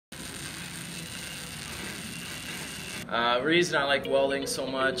Reason I like welding so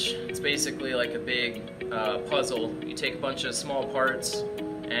much, it's basically like a big puzzle. You take a bunch of small parts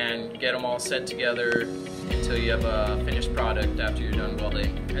and get them all set together until you have a finished product after you're done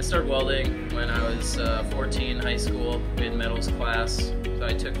welding. I started welding when I was 14 in high school, mid metals class, so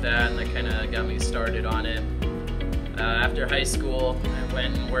I took that and that kind of got me started on it. After high school, I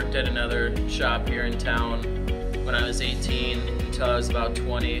went and worked at another shop here in town when I was 18 until I was about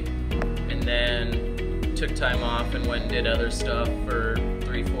 20, and then took time off and went and did other stuff for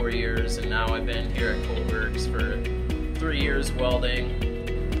 3-4 years, and now I've been here at Kolberg's for 3 years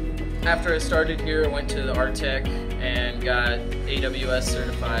welding. After I started here, I went to the RTEC and got AWS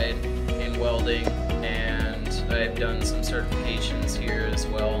certified in welding, and I've done some certifications here as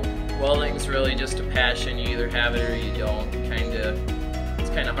well. Welding's really just a passion. You either have it or you don't. It's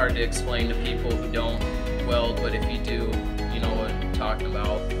kind of hard to explain to people who don't weld, but if you do, you know what I'm talking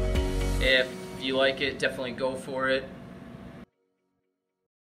about. If you like it, definitely go for it.